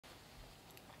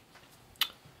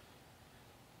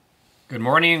Good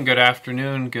morning, good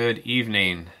afternoon, good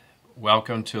evening.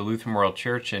 Welcome to Lutheran World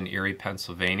Church in Erie,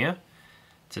 Pennsylvania.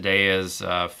 Today is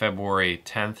February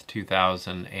 10th,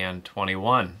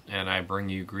 2021, and I bring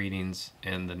you greetings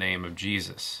in the name of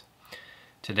Jesus.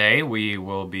 Today we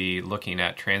will be looking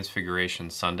at Transfiguration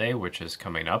Sunday, which is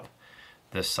coming up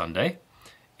this Sunday,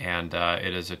 and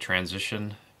it is a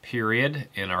transition period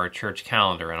in our church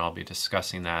calendar, and I'll be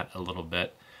discussing that a little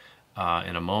bit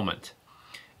in a moment.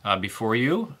 Before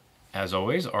you, as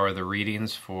always, are the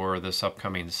readings for this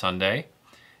upcoming Sunday.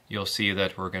 You'll see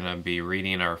that we're going to be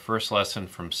reading our first lesson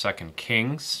from 2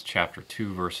 Kings, chapter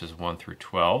 2, verses 1 through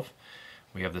 12.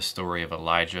 We have the story of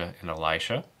Elijah and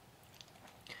Elisha.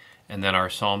 And then our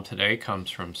psalm today comes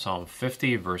from Psalm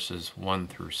 50, verses 1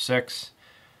 through 6.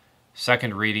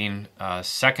 Second reading,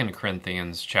 2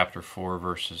 Corinthians chapter 4,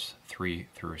 verses 3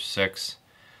 through 6.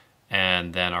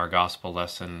 And then our gospel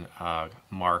lesson,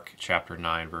 Mark chapter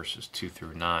 9, verses 2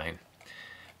 through 9.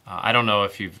 I don't know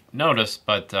if you've noticed,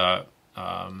 but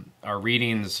our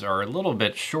readings are a little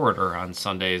bit shorter on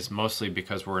Sundays, mostly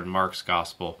because we're in Mark's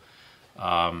gospel.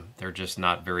 They're just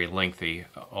not very lengthy,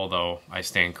 although I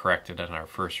stand corrected in our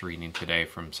first reading today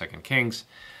from 2 Kings.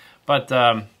 But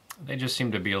they just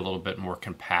seem to be a little bit more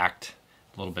compact,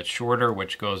 a little bit shorter,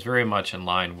 which goes very much in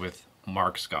line with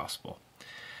Mark's gospel.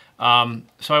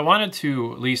 So I wanted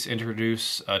to at least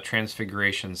introduce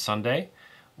Transfiguration Sunday,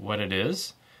 what it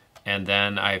is, and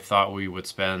then I thought we would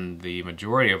spend the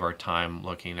majority of our time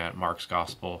looking at Mark's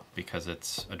Gospel because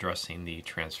it's addressing the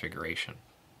Transfiguration.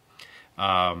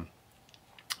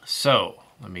 So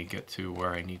let me get to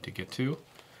where I need to get to,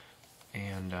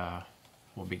 and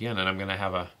we'll begin. And I'm going to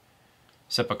have a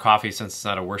sip of coffee. Since it's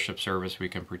not a worship service, we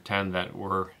can pretend that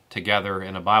we're together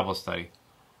in a Bible study.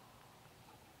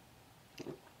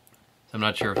 I'm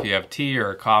not sure if you have tea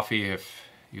or coffee, if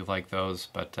you like those,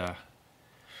 but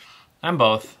I'm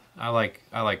both. I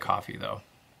like coffee, though.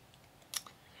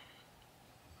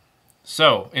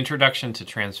 So, introduction to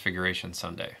Transfiguration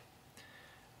Sunday.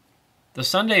 The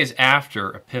Sundays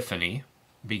after Epiphany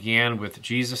began with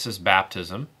Jesus'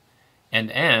 baptism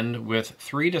and end with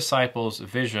three disciples'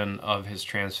 vision of his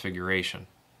transfiguration.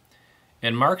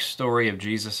 In Mark's story of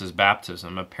Jesus'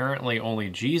 baptism, apparently only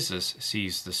Jesus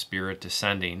sees the Spirit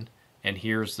descending and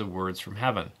hears the words from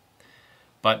heaven.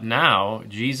 But now,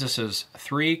 Jesus'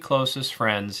 three closest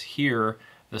friends hear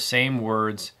the same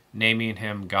words, naming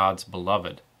him God's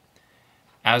beloved.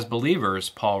 As believers,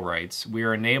 Paul writes, we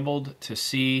are enabled to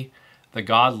see the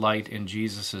God light in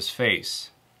Jesus'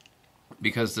 face,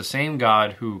 because the same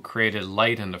God who created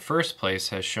light in the first place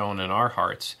has shone in our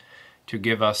hearts to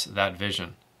give us that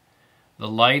vision. The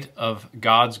light of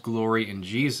God's glory in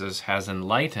Jesus has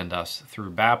enlightened us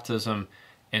through baptism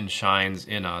and shines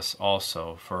in us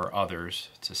also for others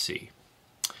to see.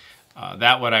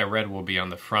 That what I read will be on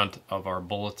the front of our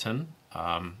bulletin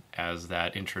as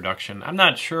that introduction. I'm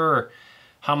not sure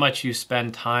how much you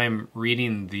spend time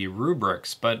reading the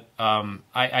rubrics, but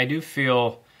I do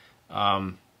feel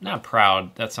not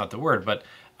proud. That's not the word, but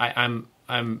I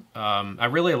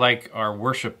really like our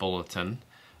worship bulletin.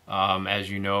 As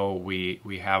you know,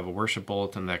 we have a worship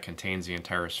bulletin that contains the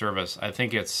entire service. I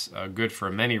think it's good for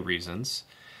many reasons.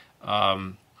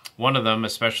 One of them,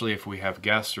 especially if we have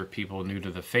guests or people new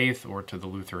to the faith or to the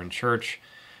Lutheran Church,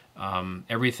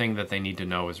 everything that they need to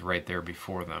know is right there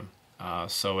before them.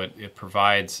 So it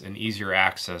provides an easier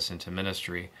access into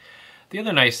ministry. The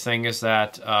other nice thing is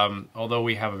that although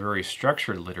we have a very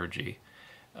structured liturgy,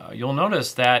 you'll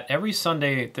notice that every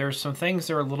Sunday there's some things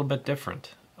that are a little bit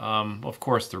different. Of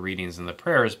course, the readings and the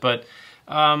prayers, but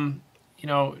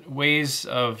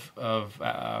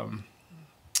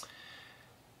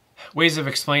ways of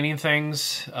explaining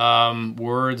things,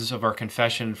 words of our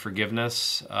confession,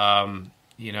 forgiveness,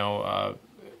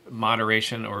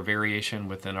 moderation or variation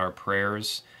within our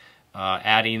prayers,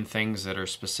 adding things that are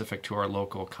specific to our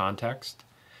local context.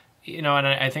 And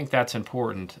I think that's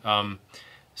important.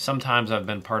 Sometimes I've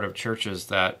been part of churches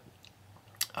that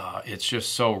it's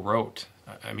just so rote.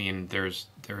 I mean, there's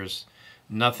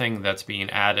nothing that's being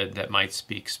added that might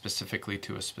speak specifically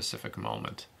to a specific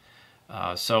moment.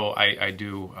 So I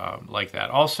do like that.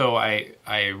 Also, I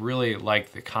really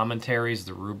like the commentaries,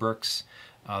 the rubrics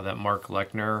that Mark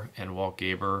Lechner and Walt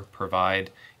Gaber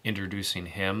provide introducing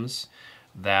hymns.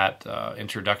 That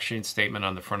introduction statement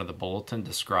on the front of the bulletin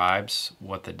describes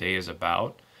what the day is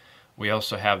about. We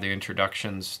also have the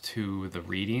introductions to the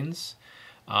readings.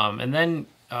 And then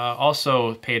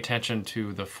also pay attention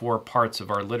to the four parts of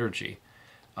our liturgy.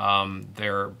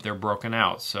 They're broken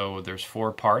out. So there's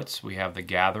four parts. We have the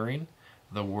gathering,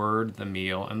 the word, the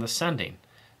meal, and the sending.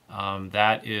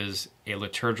 That is a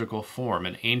liturgical form,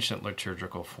 an ancient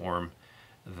liturgical form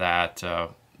that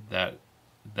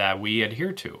that we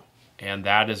adhere to, and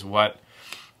that is what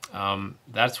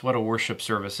that's what a worship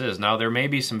service is. Now, there may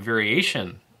be some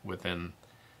variation within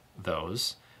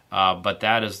those, but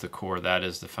that is the core. That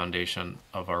is the foundation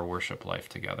of our worship life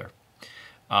together.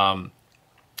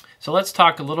 So let's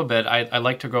talk a little bit. I'd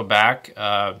like to go back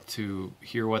to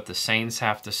hear what the saints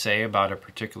have to say about a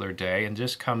particular day, and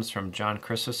this comes from John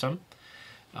Chrysostom.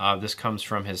 This comes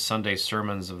from his Sunday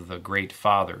sermons of the great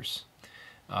fathers.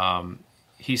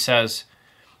 He says,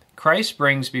 Christ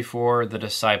brings before the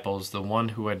disciples the one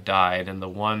who had died and the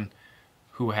one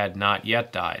who had not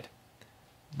yet died.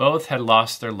 Both had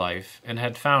lost their life and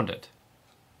had found it.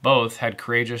 Both had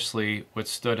courageously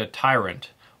withstood a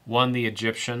tyrant, one the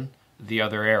Egyptian, the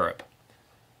other Arab.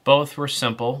 Both were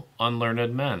simple,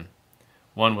 unlearned men.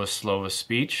 One was slow of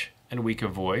speech and weak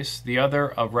of voice, the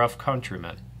other a rough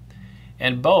countryman.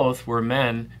 And both were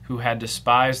men who had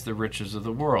despised the riches of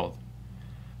the world.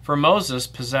 For Moses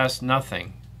possessed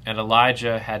nothing, and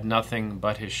Elijah had nothing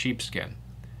but his sheepskin.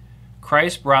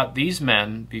 Christ brought these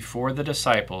men before the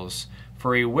disciples,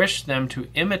 for he wished them to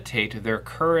imitate their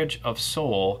courage of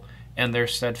soul and their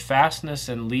steadfastness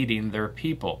in leading their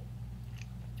people,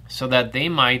 so that they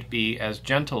might be as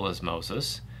gentle as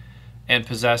Moses and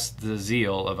possess the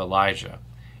zeal of Elijah,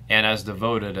 and as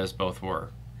devoted as both were.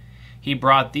 He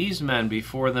brought these men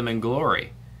before them in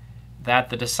glory, that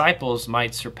the disciples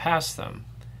might surpass them,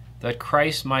 that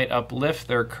Christ might uplift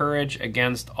their courage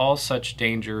against all such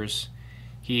dangers.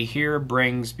 He here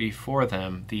brings before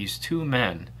them these two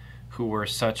men who were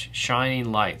such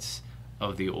shining lights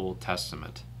of the Old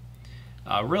Testament.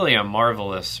 Really a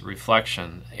marvelous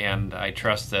reflection, and I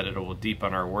trust that it will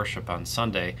deepen our worship on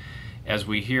Sunday as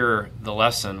we hear the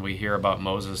lesson we hear about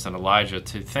Moses and Elijah,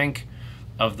 to think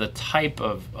of the type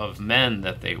of men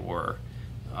that they were,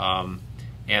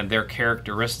 and their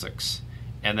characteristics,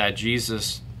 and that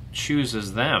Jesus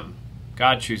chooses them,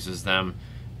 God chooses them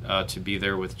to be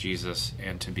there with Jesus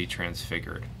and to be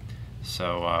transfigured.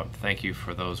 So thank you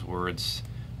for those words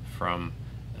from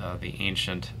the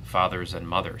ancient fathers and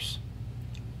mothers.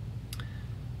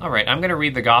 All right, I'm going to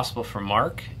read the Gospel from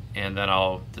Mark, and then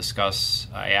I'll discuss.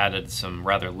 I added some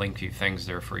rather lengthy things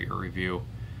there for your review,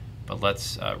 but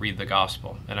let's read the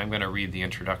Gospel, and I'm going to read the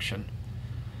introduction.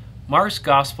 Mark's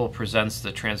Gospel presents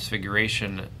the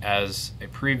Transfiguration as a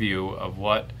preview of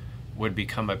what would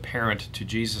become apparent to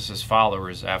Jesus'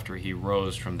 followers after he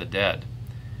rose from the dead.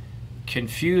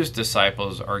 Confused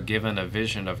disciples are given a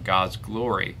vision of God's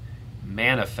glory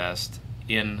manifest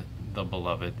in the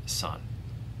beloved Son.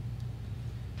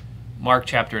 Mark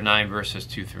chapter 9, verses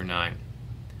 2 through 9.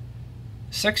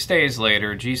 6 days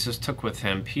later, Jesus took with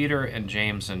him Peter and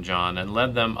James and John and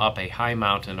led them up a high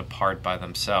mountain apart by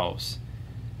themselves.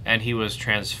 And he was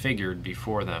transfigured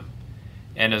before them,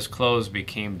 and his clothes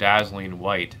became dazzling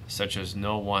white, such as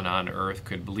no one on earth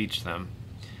could bleach them.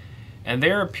 And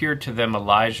there appeared to them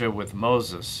Elijah with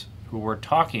Moses, who were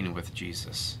talking with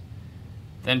Jesus.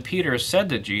 Then Peter said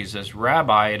to Jesus,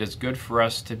 Rabbi, it is good for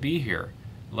us to be here.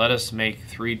 Let us make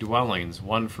 3 dwellings,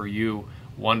 one for you,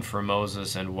 one for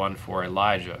Moses, and one for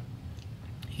Elijah.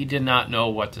 He did not know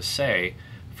what to say,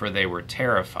 for they were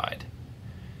terrified.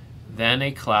 Then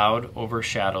a cloud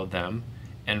overshadowed them,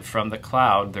 and from the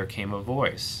cloud there came a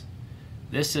voice.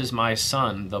 This is my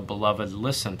Son, the beloved,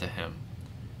 listen to him.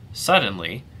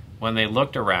 Suddenly, when they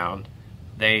looked around,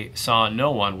 they saw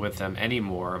no one with them any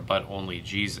more, but only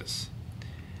Jesus.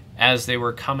 As they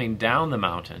were coming down the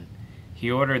mountain,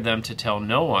 he ordered them to tell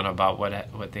no one about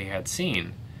what they had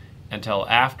seen, until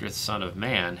after the Son of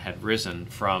Man had risen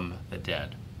from the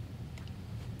dead.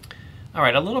 All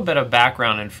right, a little bit of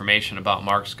background information about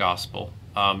Mark's Gospel.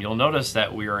 You'll notice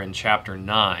that we are in chapter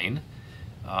 9.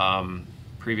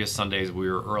 Previous Sundays we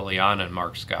were early on in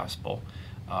Mark's Gospel,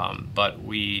 but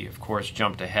we, of course,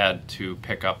 jumped ahead to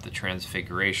pick up the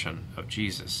Transfiguration of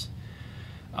Jesus.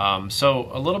 So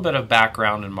a little bit of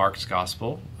background in Mark's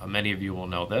Gospel. Many of you will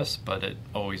know this, but it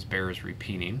always bears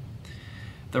repeating.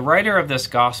 The writer of this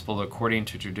Gospel, according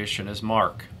to tradition, is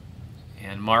Mark.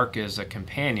 And Mark is a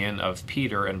companion of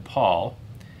Peter and Paul.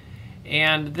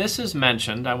 And this is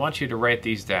mentioned. I want you to write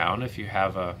these down if you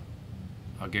have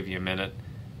I'll give you a minute,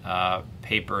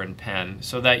 paper and pen,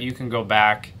 so that you can go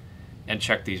back and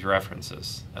check these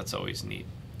references. That's always neat.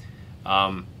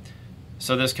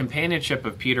 So this companionship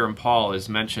of Peter and Paul is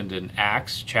mentioned in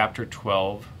Acts chapter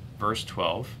 12, verse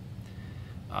 12,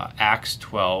 Acts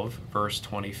 12, verse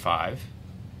 25,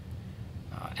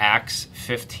 Acts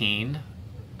 15,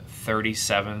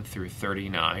 37 through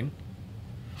 39,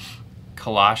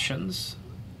 Colossians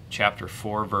chapter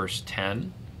 4, verse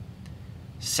 10,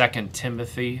 2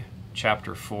 Timothy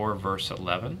chapter 4, verse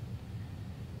 11,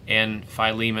 and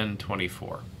Philemon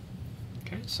 24.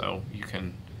 Okay, so you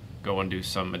can go and do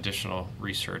some additional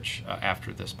research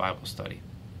after this Bible study.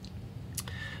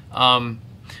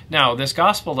 Now, this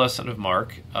gospel lesson of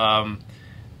Mark,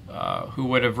 who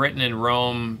would have written in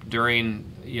Rome during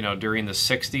the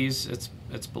 60s,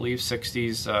 it's believed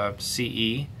 60s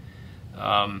CE,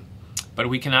 but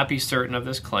we cannot be certain of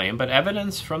this claim. But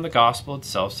evidence from the gospel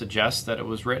itself suggests that it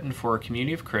was written for a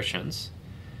community of Christians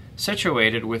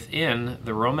situated within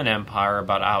the Roman Empire,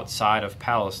 about outside of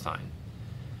Palestine,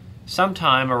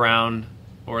 sometime around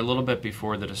or a little bit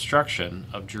before the destruction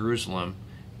of Jerusalem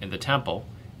and the temple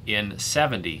in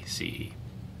 70 CE.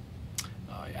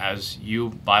 As you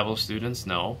Bible students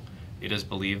know, it is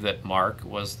believed that Mark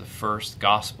was the first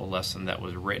gospel lesson that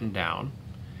was written down,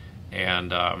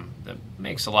 and that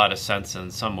makes a lot of sense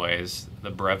in some ways, the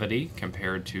brevity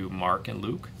compared to Mark and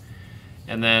Luke.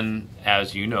 And then,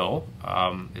 as you know,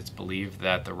 it's believed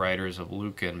that the writers of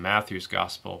Luke and Matthew's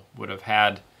gospel would have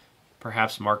had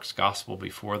perhaps Mark's gospel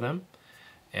before them,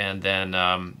 and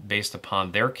then based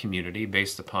upon their community,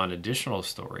 based upon additional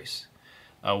stories,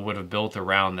 would have built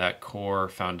around that core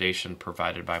foundation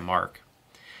provided by Mark.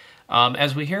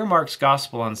 As we hear Mark's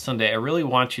gospel on Sunday, I really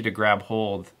want you to grab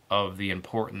hold of the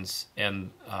importance and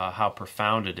how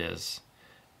profound it is,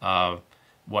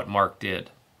 what Mark did.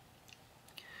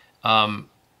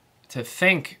 To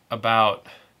think about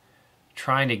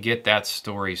trying to get that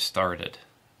story started,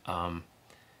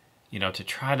 to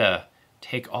try to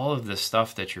take all of the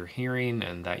stuff that you're hearing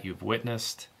and that you've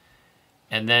witnessed,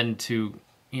 and then to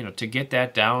get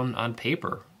that down on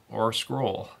paper or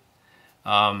scroll,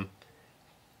 to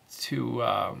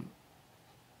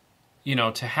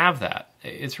have that.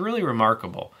 It's really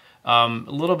remarkable. A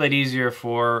little bit easier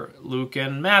for Luke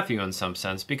and Matthew in some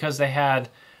sense, because they had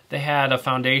a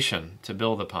foundation to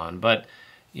build upon. But,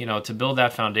 to build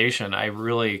that foundation, I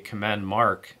really commend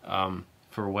Mark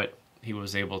for what he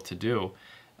was able to do.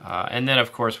 And then,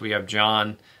 of course, we have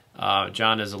John.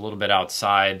 John is a little bit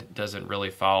outside, doesn't really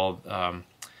follow,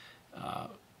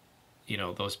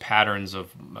 those patterns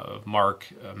of Mark,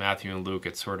 Matthew, and Luke.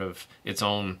 It's sort of its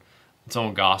own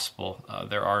gospel.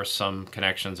 There are some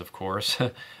connections, of course,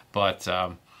 but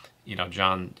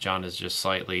John is just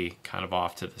slightly kind of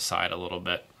off to the side a little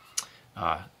bit.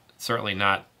 Certainly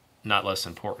not less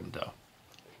important, though.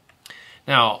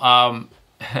 Now,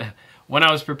 when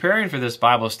I was preparing for this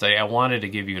Bible study, I wanted to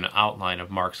give you an outline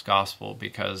of Mark's gospel,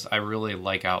 because I really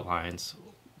like outlines.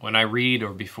 When I read,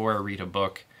 or before I read a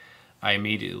book, I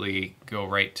immediately go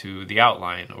right to the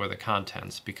outline or the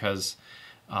contents, because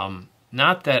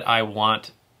not that I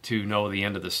want to know the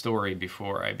end of the story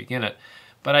before I begin it,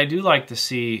 but I do like to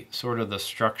see sort of the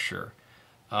structure,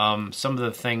 some of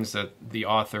the things that the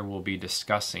author will be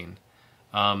discussing,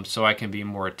 so I can be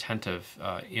more attentive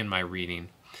in my reading.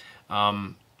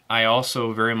 I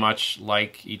also very much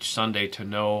like each Sunday to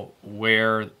know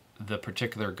where the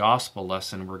particular gospel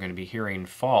lesson we're going to be hearing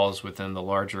falls within the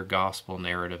larger gospel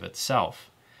narrative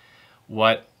itself.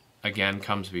 What, again,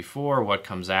 comes before, what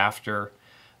comes after,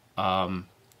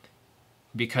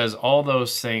 because all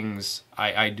those things,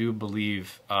 I do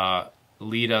believe,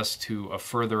 lead us to a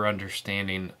further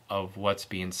understanding of what's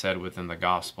being said within the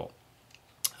gospel.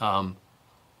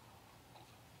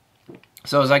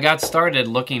 So as I got started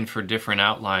looking for different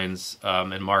outlines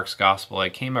in Mark's gospel, I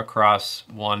came across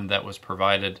one that was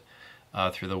provided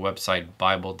through the website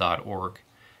Bible.org.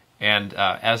 And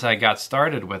as I got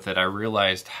started with it, I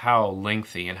realized how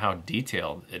lengthy and how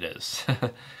detailed it is.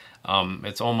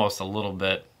 It's almost a little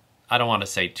bit, I don't want to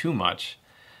say too much,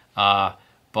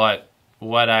 but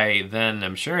what I then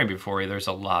am sharing before you, there's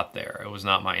a lot there. It was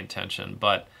not my intention,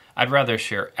 but I'd rather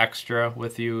share extra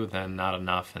with you than not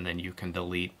enough, and then you can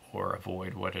delete or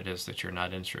avoid what it is that you're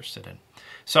not interested in.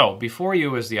 So before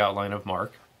you is the outline of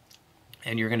Mark,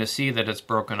 and you're going to see that it's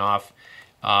broken off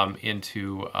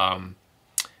into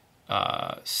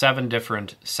 7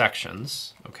 different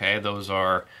sections. Okay, those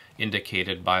are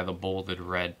indicated by the bolded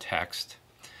red text.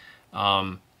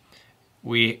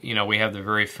 We have the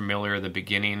very familiar, the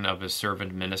beginning of his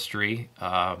servant ministry,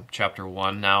 chapter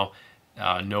 1. Now,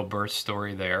 no birth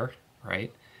story there,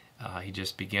 right? He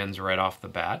just begins right off the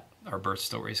bat. Our birth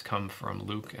stories come from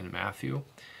Luke and Matthew.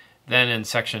 Then in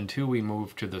section 2, we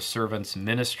move to the servant's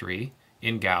ministry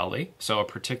in Galilee. So a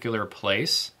particular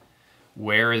place.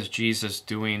 Where is Jesus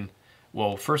doing?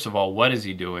 Well, first of all, what is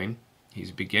he doing?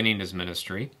 He's beginning his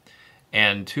ministry.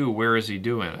 And 2, where is he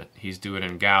doing it? He's doing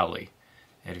it in Galilee.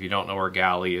 And if you don't know where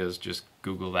Galilee is, just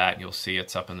Google that and you'll see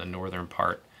it's up in the northern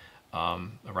part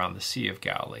around the Sea of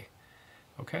Galilee.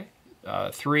 Okay.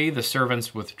 3, the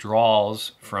servant's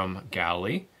withdrawals from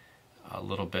Galilee. A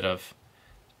little bit of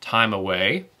time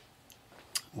away.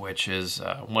 which is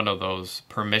one of those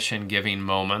permission-giving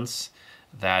moments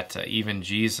that even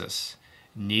Jesus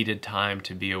needed time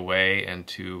to be away and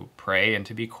to pray and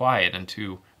to be quiet and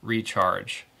to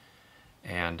recharge.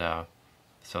 And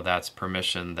so that's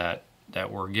permission that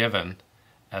we're given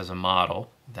as a model,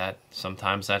 that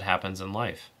sometimes that happens in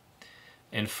life.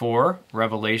 And 4,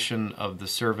 revelation of the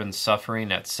servant's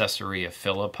suffering at Caesarea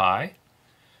Philippi.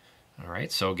 All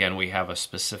right, so again, we have a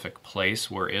specific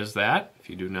place. Where is that? If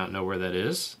you do not know where that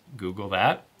is, Google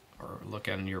that, or look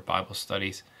in your Bible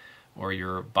studies or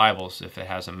your Bibles if it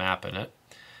has a map in it.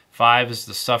 5 is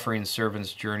the suffering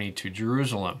servant's journey to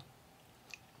Jerusalem.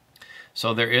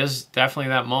 So there is definitely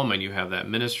that moment. You have that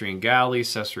ministry in Galilee,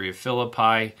 Caesarea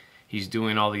Philippi. He's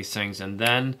doing all these things. And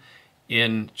then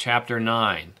in chapter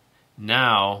 9,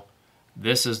 now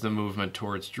this is the movement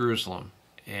towards Jerusalem.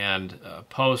 And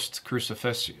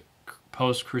post-crucifixion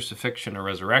or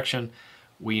resurrection,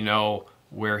 we know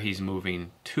where he's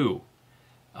moving to.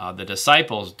 The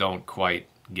disciples don't quite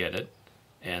get it,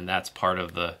 and that's part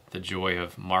of the joy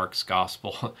of Mark's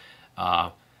gospel,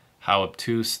 how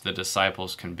obtuse the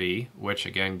disciples can be, which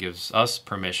again gives us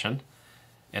permission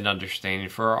and understanding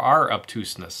for our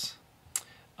obtuseness.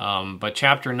 But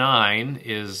chapter 9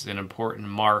 is an important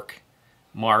mark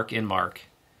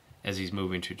as he's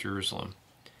moving to Jerusalem.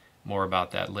 More about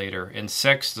that later. And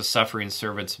 6, the suffering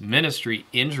servant's ministry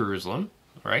in Jerusalem,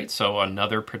 right? So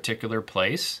another particular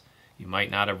place. You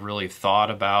might not have really thought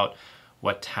about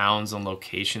what towns and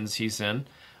locations he's in,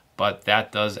 but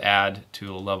that does add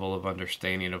to a level of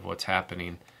understanding of what's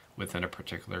happening within a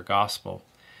particular gospel.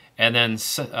 And then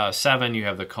 7, you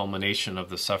have the culmination of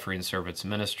the suffering servant's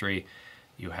ministry.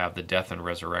 You have the death and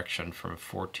resurrection from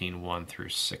 14:1 through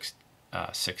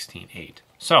 16:8.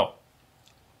 So,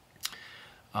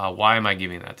 why am I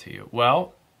giving that to you?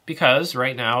 Well, because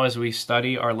right now as we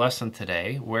study our lesson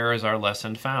today, where is our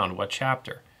lesson found? What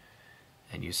chapter?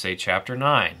 And you say chapter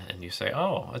 9, and you say,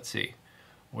 oh, let's see.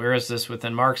 Where is this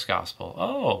within Mark's gospel?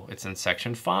 Oh, it's in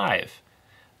section 5.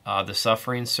 The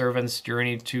suffering servant's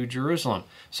journey to Jerusalem.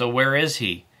 So where is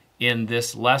he in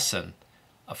this lesson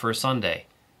for Sunday?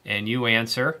 And you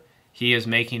answer, he is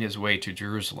making his way to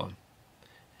Jerusalem.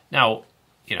 Now,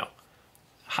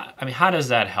 how does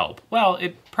that help? Well,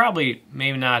 it probably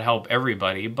may not help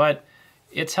everybody, but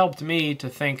it's helped me to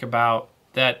think about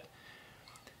that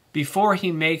before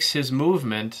he makes his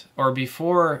movement, or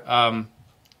before,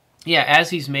 as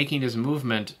he's making his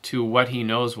movement to what he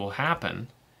knows will happen,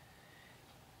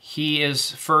 he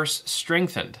is first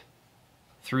strengthened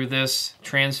through this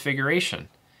transfiguration.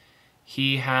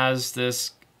 He has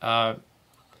this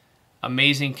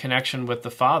amazing connection with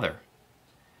the Father.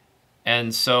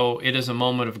 And so it is a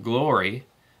moment of glory,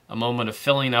 a moment of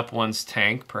filling up one's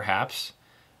tank, perhaps,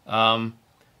 to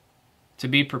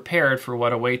be prepared for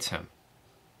what awaits him.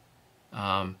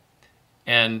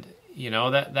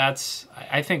 That's,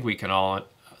 I think we can all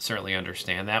certainly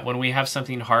understand that. When we have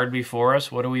something hard before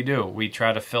us, what do? We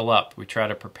try to fill up. We try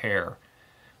to prepare.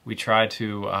 We try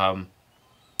to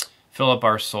fill up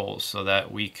our souls so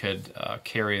that we could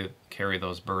carry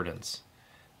those burdens.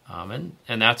 And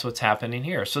that's what's happening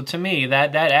here. So to me,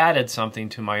 that added something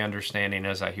to my understanding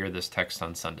as I hear this text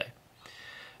on Sunday.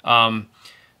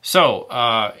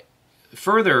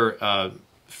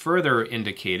 Further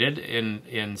indicated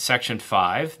in section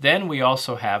 5, then we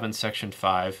also have in section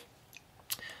 5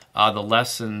 the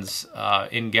lessons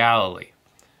in Galilee.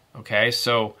 Okay,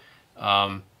 so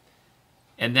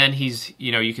and then he's,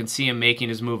 you can see him making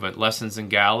his movement. Lessons in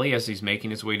Galilee as he's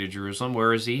making his way to Jerusalem.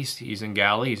 Where is he? He's in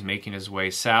Galilee. He's making his way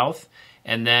south.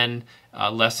 And then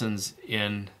lessons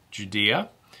in Judea.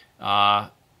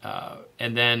 And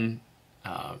then,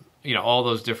 all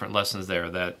those different lessons there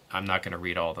that I'm not going to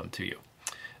read all of them to you.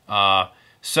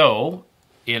 So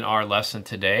in our lesson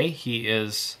today, he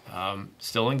is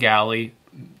still in Galilee,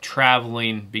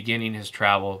 beginning his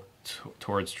travel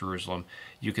towards Jerusalem.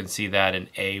 You can see that in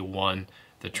A1,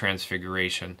 the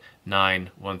Transfiguration,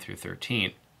 9:1 through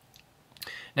 13.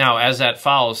 Now, as that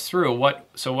follows through,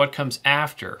 what comes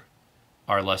after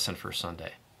our lesson for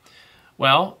Sunday?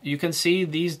 Well, you can see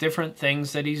these different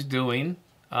things that he's doing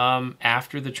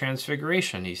after the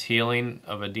Transfiguration. He's healing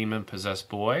of a demon-possessed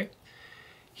boy.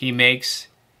 He makes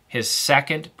his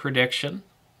second prediction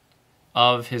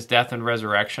of his death and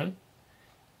resurrection.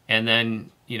 And then,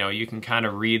 you can kind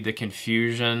of read the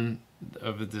confusion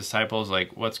of the disciples,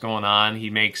 like, what's going on?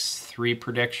 He makes 3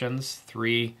 predictions,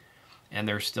 and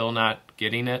they're still not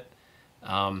getting it.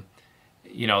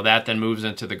 That then moves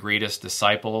into the greatest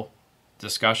disciple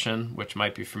discussion, which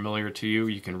might be familiar to you.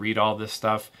 You can read all this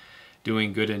stuff.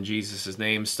 Doing good in Jesus'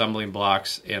 name, stumbling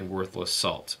blocks, and worthless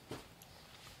salt.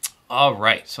 All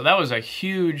right, so that was a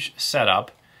huge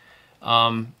setup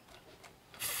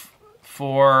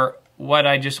For what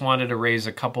I just wanted to raise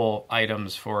a couple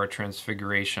items for a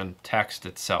Transfiguration text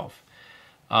itself.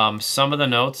 Some of the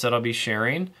notes that I'll be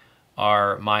sharing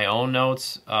are my own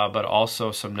notes, but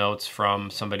also some notes from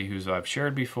somebody who I've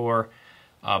shared before,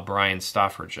 Brian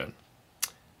Stoffergen.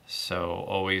 So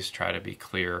always try to be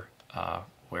clear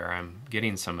where I'm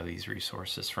getting some of these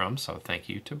resources from, so thank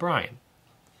you to Brian.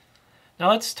 Now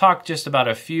let's talk just about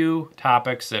a few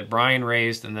topics that Brian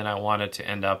raised, and then I wanted to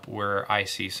end up where I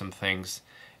see some things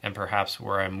and perhaps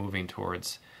where I'm moving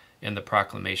towards in the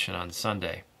proclamation on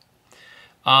Sunday.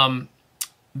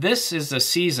 This is a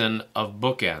season of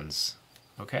bookends,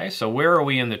 okay? So where are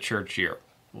we in the church year?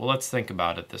 Well, let's think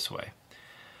about it this way.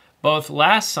 Both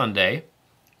last Sunday,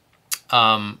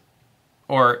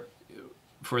 or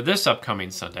for this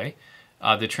upcoming Sunday,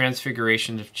 the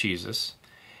Transfiguration of Jesus,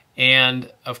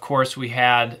 and, of course, we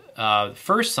had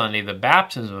first Sunday, the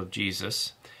baptism of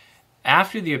Jesus.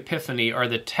 After the Epiphany are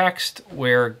the text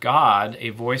where God, a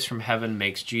voice from heaven,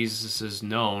 makes Jesus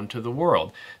known to the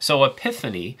world. So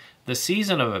Epiphany, the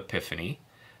season of Epiphany,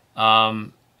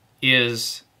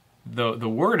 is the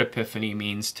word Epiphany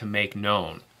means to make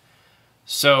known.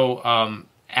 So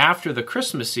after the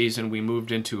Christmas season, we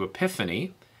moved into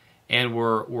Epiphany, and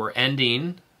we're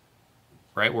ending,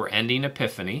 right? We're ending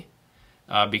Epiphany.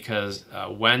 Because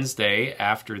Wednesday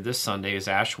after this Sunday is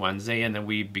Ash Wednesday, and then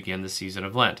we begin the season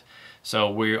of Lent.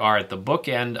 So we are at the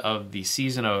bookend of the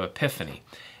season of Epiphany.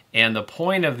 And the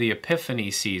point of the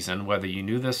Epiphany season, whether you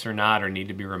knew this or not or need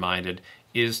to be reminded,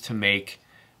 is to make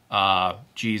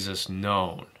Jesus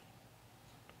known.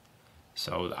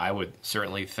 So I would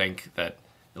certainly think that,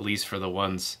 at least for the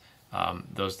ones,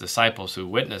 those disciples who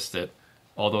witnessed it,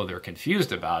 although they're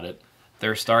confused about it,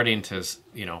 they're starting to,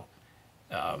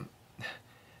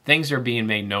 things are being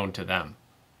made known to them.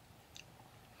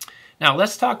 Now,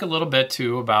 let's talk a little bit,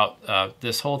 too, about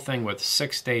this whole thing with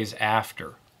 6 days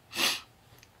after.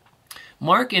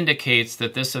 Mark indicates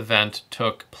that this event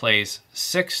took place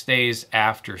 6 days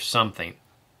after something.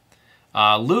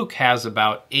 Luke has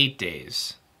about 8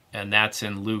 days, and that's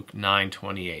in Luke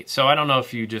 9:28. So I don't know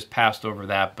if you just passed over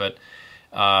that, but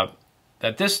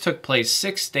that this took place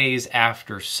 6 days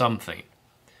after something.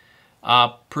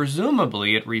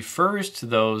 Presumably, it refers to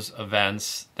those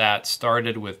events that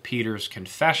started with Peter's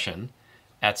confession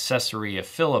at Caesarea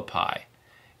Philippi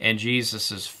and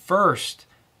Jesus' first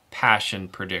passion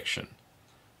prediction,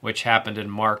 which happened in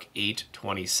Mark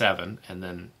 8:27, and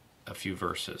then a few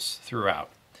verses throughout.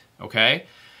 Okay?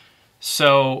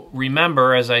 So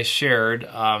remember, as I shared,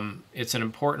 it's an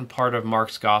important part of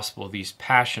Mark's gospel, these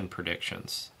passion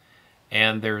predictions.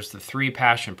 And there's the 3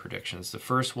 passion predictions. The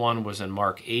first one was in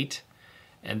Mark 8.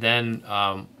 And then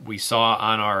we saw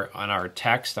on our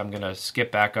text, I'm going to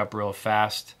skip back up real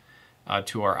fast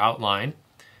to our outline.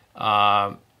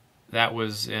 That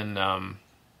was in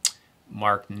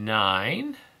Mark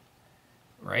 9,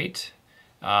 right?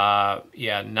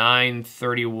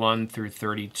 9:31 through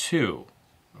 32.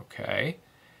 Okay.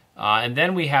 And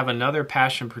then we have another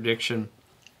passion prediction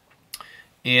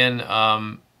in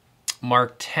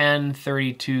Mark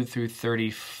 10:32 through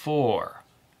 34.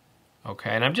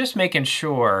 Okay, and I'm just making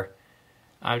sure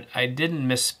I didn't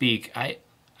misspeak. I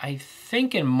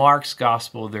think in Mark's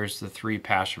gospel there's the 3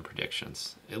 passion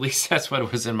predictions. At least that's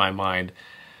what was in my mind.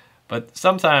 But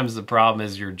sometimes the problem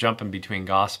is you're jumping between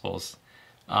gospels.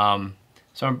 So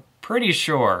I'm pretty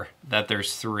sure that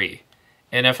there's 3.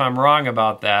 And if I'm wrong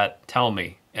about that, tell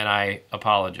me, and I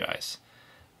apologize.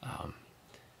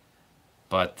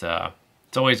 But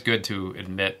it's always good to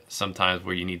admit sometimes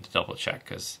where you need to double check,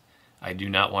 because I do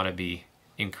not want to be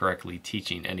incorrectly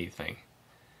teaching anything.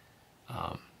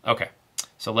 Okay,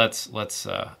 so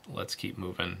let's keep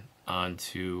moving on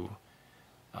to.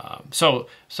 So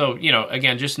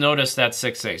again, just notice that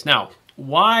 6 days. Now,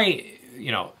 why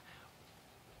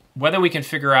whether we can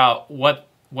figure out what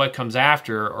comes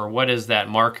after or what is that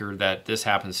marker that this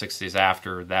happens 6 days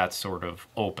after, that's sort of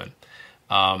open.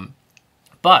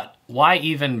 But why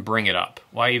even bring it up?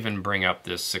 Why even bring up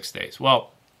this 6 days?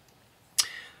 Well,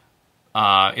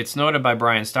 it's noted by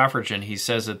Brian Stoffergen. He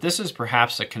says that this is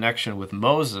perhaps a connection with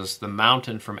Moses, the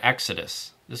mountain from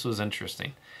Exodus. This was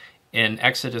interesting. In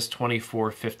Exodus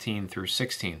 24:15 through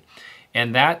 16.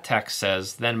 And that text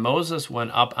says, "Then Moses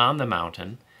went up on the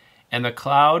mountain, and the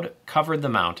cloud covered the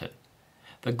mountain.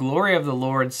 The glory of the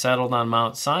Lord settled on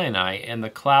Mount Sinai, and the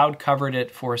cloud covered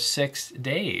it for 6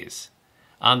 days.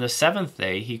 On the 7th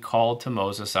day, he called to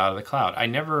Moses out of the cloud." I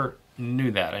never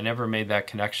knew that. I never made that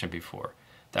connection before.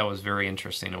 That was very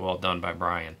interesting and well done by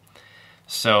Brian.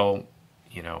 So,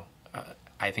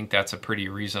 I think that's a pretty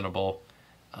reasonable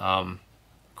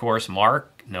course,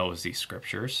 Mark knows these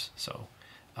scriptures. So,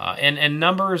 and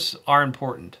numbers are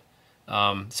important.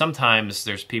 Sometimes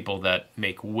there's people that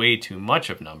make way too much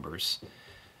of numbers,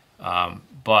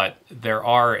 but there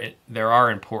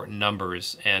are important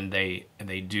numbers, and they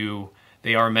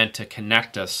are meant to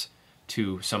connect us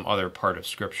to some other part of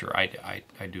Scripture. I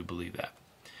do believe that.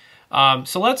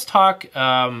 So let's talk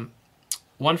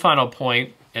one final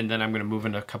point, and then I'm going to move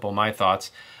into a couple of my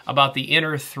thoughts about the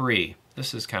inner three.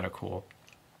 This is kind of cool.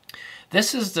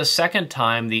 This is the second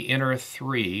time the inner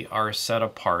three are set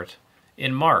apart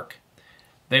in Mark.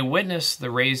 They witness the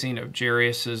raising of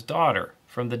Jairus' daughter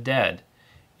from the dead,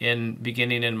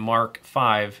 beginning in Mark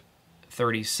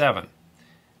 5:37.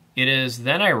 It is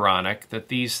then ironic that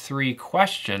these three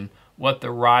question what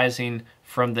the rising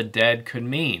from the dead could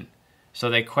mean. So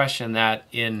they question that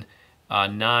in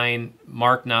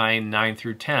Mark 9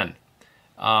 through 10.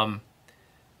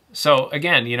 So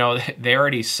again, they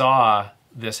already saw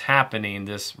this happening,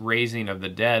 this raising of the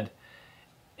dead,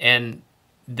 and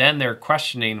then they're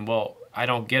questioning, well, I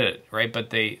don't get it, right?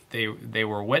 But they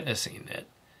were witnessing it.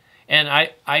 And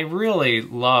I really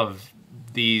love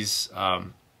these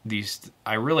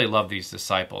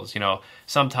disciples.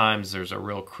 Sometimes there's a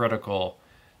real critical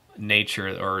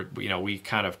nature, or we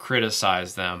kind of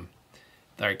criticize them.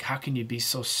 Like, how can you be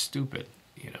so stupid?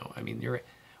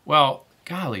 Well,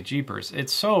 golly jeepers,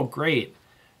 it's so great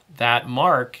that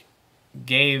Mark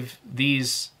gave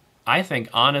these, I think,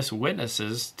 honest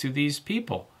witnesses to these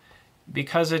people,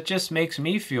 because it just makes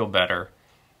me feel better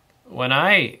when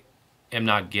I am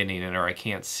not getting it or I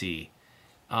can't see.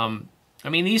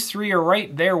 These three are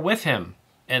right there with him,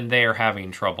 and they're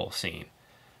having trouble seeing.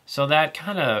 So that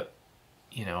kind of,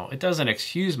 it doesn't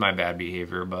excuse my bad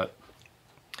behavior, but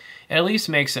it at least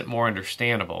makes it more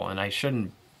understandable, and I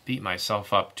shouldn't beat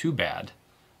myself up too bad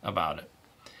about it.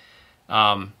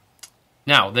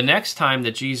 Now, the next time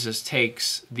that Jesus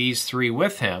takes these three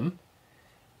with him,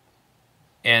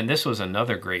 and this was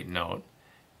another great note,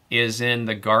 is in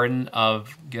the Garden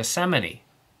of Gethsemane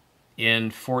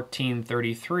in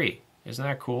 14:33. Isn't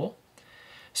that cool?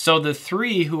 So the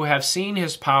three who have seen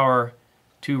his power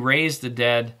to raise the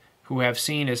dead, who have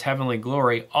seen his heavenly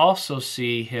glory, also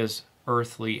see his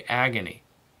earthly agony.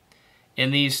 In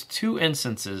these two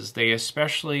instances, they,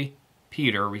 especially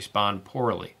Peter, respond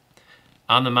poorly.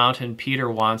 On the mountain, Peter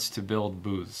wants to build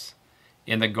booths.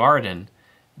 In the garden,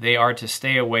 they are to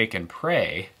stay awake and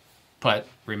pray, but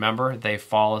remember, they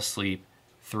fall asleep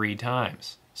 3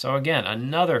 times. So again,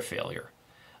 another failure.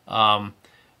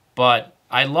 But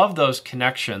I love those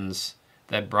connections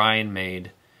that Brian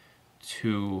made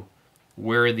to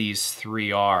where these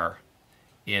three are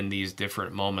in these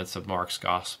different moments of Mark's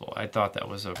gospel. I thought that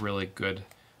was a very good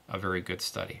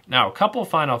study. Now, a couple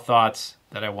final thoughts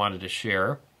that I wanted to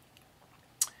share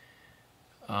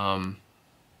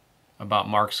about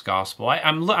Mark's gospel.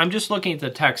 I'm just looking at the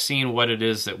text, seeing what it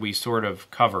is that we sort of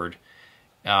covered,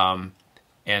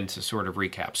 and to sort of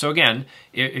recap. So again,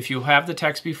 if you have the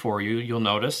text before you, you'll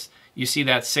notice you see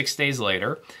that 6 days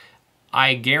later.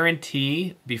 I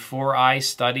guarantee before I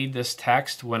studied this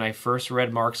text, when I first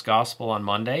read Mark's gospel on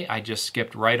Monday, I just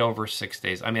skipped right over 6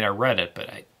 days. I read it, but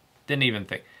I didn't even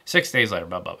think. 6 days later,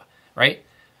 blah, blah, blah, right?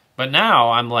 But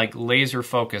now I'm like laser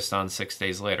focused on 6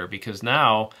 days later, because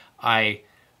now I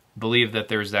believe that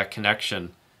there's that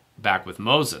connection back with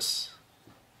Moses.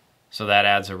 So that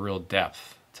adds a real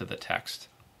depth to the text.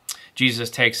 Jesus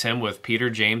takes him with Peter,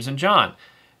 James, and John.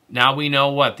 Now we know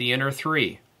what? The inner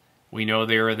three. We know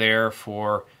they were there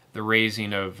for the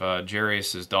raising of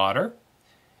Jairus' daughter,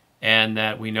 and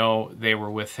that we know they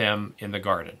were with him in the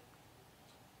garden.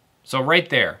 So right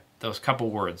there, those couple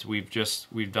words, we've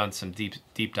done some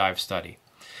deep dive study.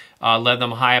 Led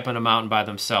them high up on a mountain by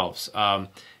themselves.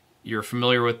 You're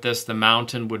familiar with this. The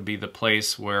mountain would be the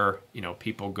place where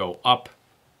people go up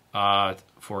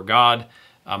for God.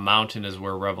 A mountain is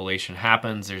where revelation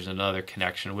happens. There's another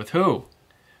connection with who?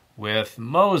 With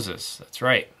Moses. That's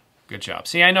right. Good job.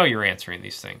 See, I know you're answering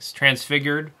these things.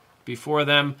 Transfigured before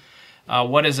them.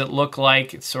 What does it look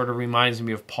like? It sort of reminds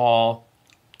me of Paul's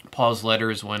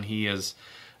letters when he is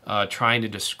trying to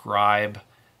describe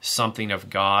something of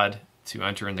God to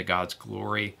enter into God's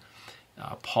glory.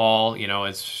 Paul,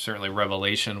 it's certainly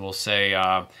Revelation will say,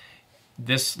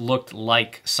 this looked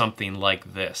like something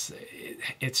like this.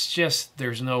 It's just,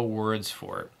 there's no words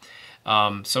for it.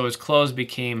 So his clothes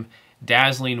became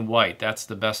dazzling white. That's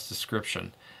the best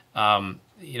description. No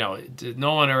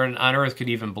one on earth could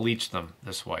even bleach them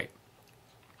this white.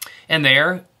 And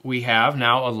there we have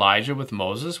now Elijah with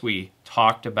Moses. We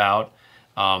talked about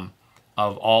of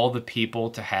all the people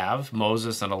to have,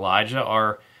 Moses and Elijah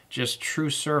are just true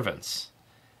servants.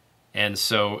 And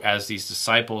so as these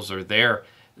disciples are there,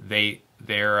 they're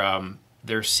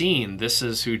seeing this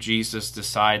is who Jesus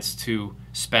decides to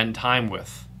spend time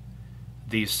with,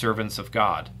 these servants of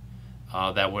God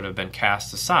that would have been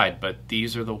cast aside. But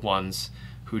these are the ones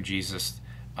who Jesus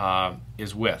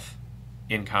is with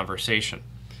in conversation.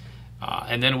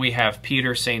 And then we have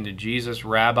Peter saying to Jesus,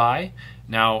 Rabbi.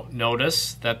 Now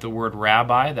notice that the word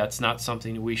rabbi, that's not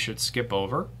something we should skip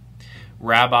over.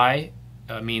 Rabbi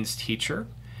means teacher.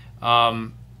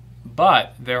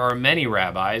 But there are many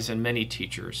rabbis and many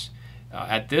teachers.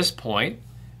 At this point,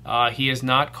 he is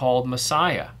not called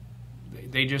Messiah.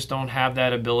 They just don't have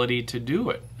that ability to do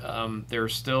it. They're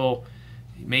still,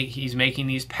 he's making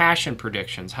these passion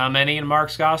predictions. How many in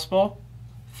Mark's gospel?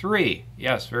 3.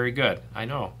 Yes, very good. I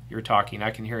know, you're talking,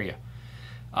 I can hear you.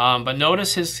 But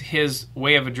notice his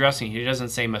way of addressing. He doesn't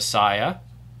say Messiah,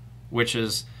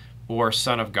 or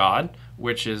Son of God,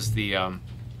 which is the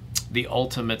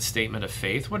ultimate statement of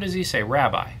faith. What does he say?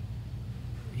 Rabbi.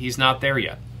 He's not there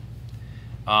yet.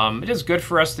 It is good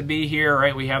for us to be here,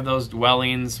 right? We have those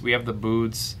dwellings, we have the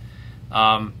booths.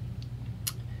 But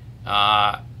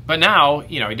now,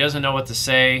 he doesn't know what to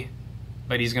say,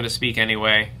 but he's going to speak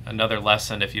anyway. Another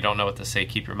lesson: if you don't know what to say,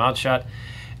 keep your mouth shut.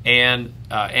 And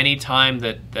any time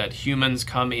that humans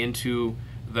come into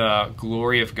the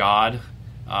glory of God,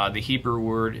 the Hebrew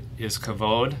word is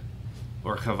kavod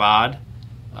or kavad.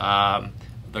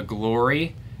 The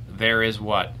glory, there is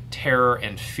what? Terror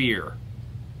and fear.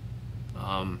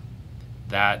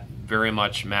 That very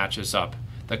much matches up.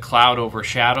 The cloud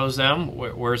overshadows them.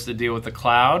 Where's the deal with the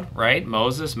cloud, right?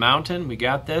 Moses, mountain, we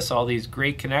got this, all these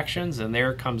great connections, and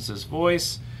there comes this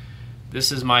voice.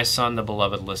 This is my son, the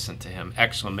beloved, listen to him,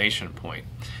 exclamation point.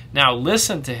 Now,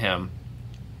 listen to him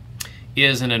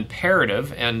is an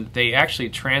imperative, and they actually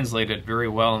translate it very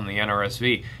well in the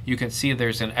NRSV. You can see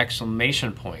there's an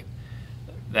exclamation point.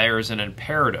 There's an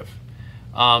imperative.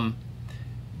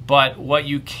 But what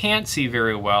you can't see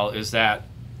very well is that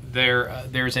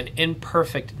there's an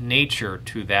imperfect nature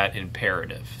to that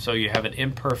imperative. So you have an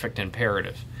imperfect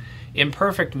imperative.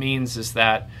 Imperfect means is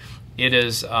that it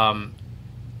is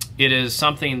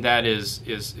something that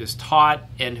is taught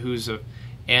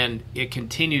and it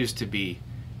continues to be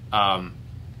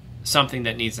something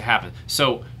that needs to happen.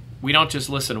 So we don't just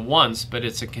listen once, but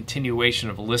it's a continuation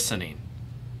of listening.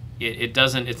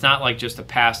 It's not like just a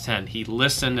past tense. He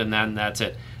listened and then that's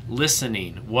it.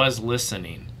 Listening was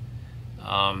listening.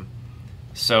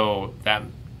 So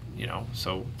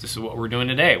this is what we're doing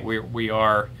today. We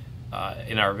are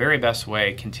in our very best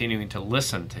way continuing to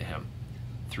listen to him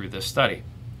through this study.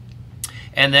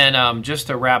 And then just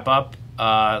to wrap up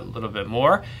a little bit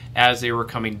more, as they were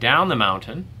coming down the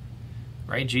mountain,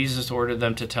 right, Jesus ordered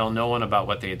them to tell no one about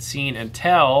what they had seen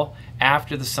until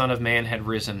after the Son of Man had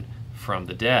risen from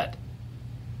the dead.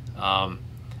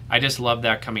 I just love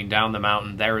that coming down the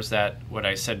mountain. There is that, what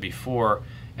I said before,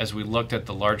 as we looked at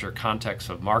the larger context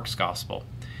of Mark's gospel.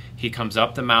 He comes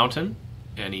up the mountain,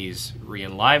 and he's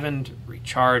re-enlivened,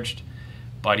 recharged,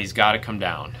 but he's got to come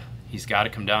down. He's got to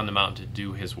come down the mountain to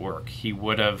do his work. He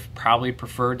would have probably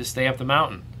preferred to stay up the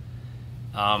mountain,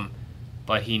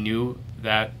 but he knew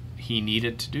that he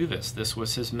needed to do this. This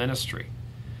was his ministry.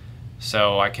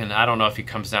 So I don't know if he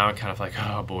comes down kind of like,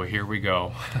 oh boy, here we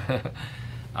go.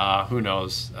 Who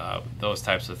knows, those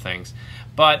types of things.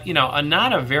 But,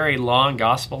 not a very long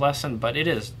gospel lesson, but it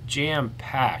is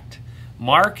jam-packed.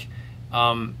 Mark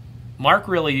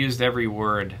really used every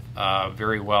word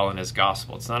very well in his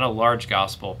gospel. It's not a large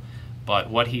gospel, but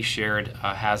what he shared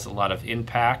has a lot of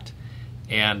impact,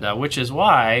 and which is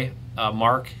why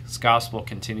Mark's gospel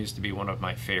continues to be one of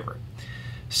my favorite.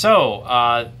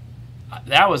 So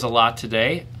that was a lot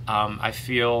today. I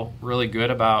feel really good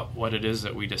about what it is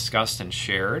that we discussed and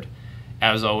shared.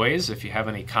 As always, if you have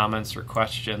any comments or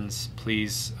questions,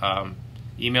 please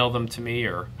email them to me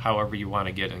or however you want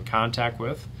to get in contact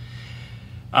with.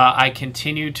 I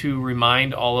continue to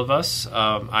remind all of us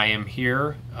I am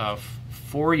here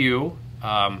for you.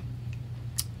 I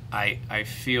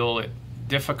feel it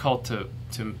difficult to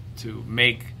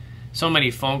make so many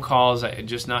phone calls,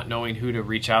 just not knowing who to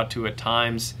reach out to at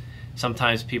times.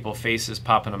 Sometimes people's faces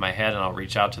pop into my head and I'll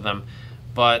reach out to them.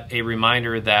 But a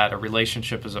reminder that a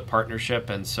relationship is a partnership,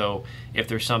 and so if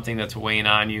there's something that's weighing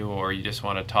on you or you just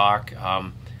want to talk,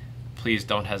 please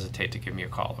don't hesitate to give me a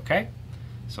call, okay?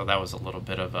 So that was a little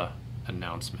bit of an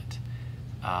announcement.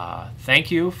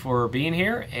 Thank you for being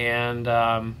here, and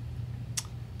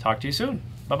talk to you soon.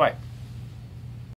 Bye-bye.